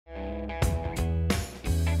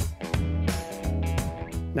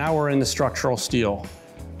Now we're in the structural steel.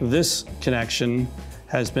 This connection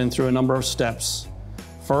has been through a number of steps.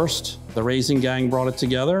 First, the raising gang brought it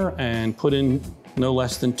together and put in no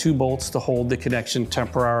less than 2 bolts to hold the connection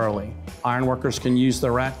temporarily. Ironworkers can use the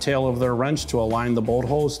rat tail of their wrench to align the bolt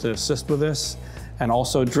holes to assist with this. And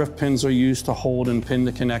also drift pins are used to hold and pin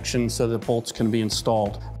the connection so that bolts can be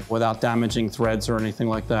installed without damaging threads or anything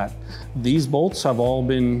like that. These bolts have all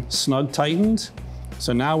been snug tightened.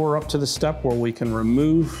 So now we're up to the step where we can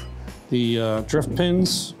remove the drift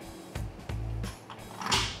pins,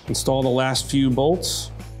 install the last few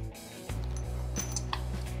bolts,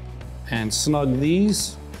 and snug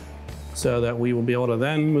these so that we will be able to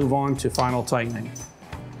then move on to final tightening.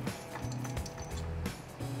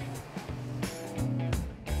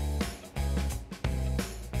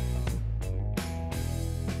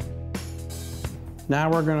 Now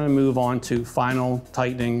we're going to move on to final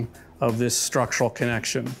tightening of this structural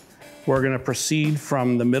connection. We're going to proceed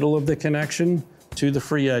from the middle of the connection to the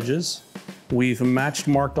free edges. We've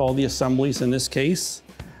marked all the assemblies in this case.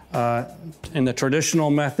 In the traditional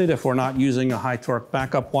method, if we're not using a HYTORC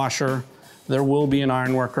backup washer, there will be an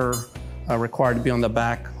ironworker required to be on the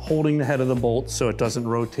back holding the head of the bolt so it doesn't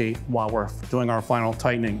rotate while we're doing our final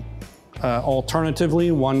tightening.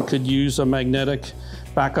 Alternatively, one could use a magnetic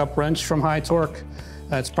backup wrench from HYTORC.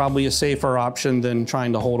 That's probably a safer option than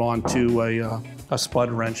trying to hold on to a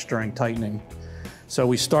spud wrench during tightening. So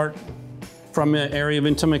we start from an area of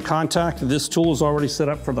intimate contact. This tool is already set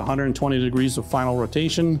up for the 120 degrees of final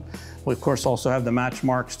rotation. We of course also have the match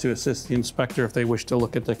marks to assist the inspector if they wish to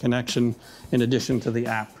look at the connection in addition to the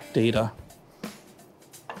app data.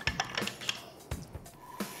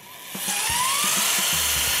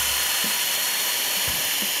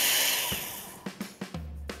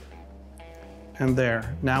 And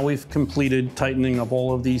there, now we've completed tightening of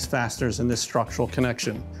all of these fasteners in this structural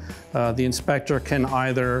connection. The inspector can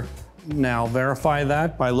either now verify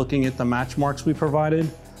that by looking at the match marks we provided,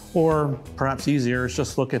 or perhaps easier is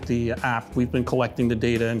just look at the app. We've been collecting the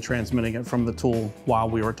data and transmitting it from the tool while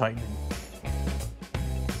we were tightening.